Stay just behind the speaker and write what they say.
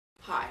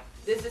Hi,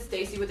 this is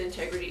Stacy with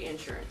Integrity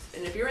Insurance,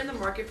 and if you're in the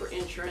market for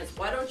insurance,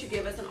 why don't you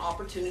give us an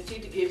opportunity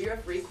to give you a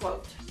free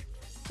quote?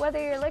 Whether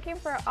you're looking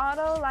for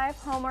auto, life,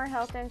 home, or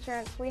health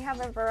insurance, we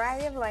have a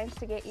variety of lines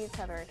to get you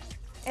covered.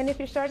 And if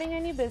you're starting a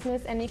new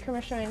business and need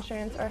commercial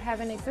insurance, or have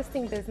an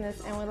existing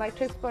business and would like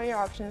to explore your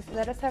options,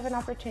 let us have an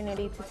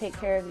opportunity to take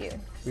care of you.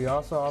 We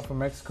also offer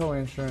Mexico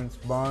insurance,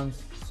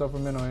 bonds,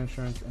 supplemental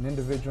insurance, and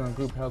individual and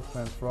group health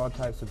plans for all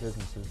types of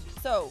businesses.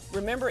 So,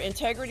 remember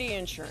Integrity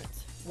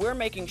Insurance. We're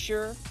making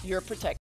sure you're protected.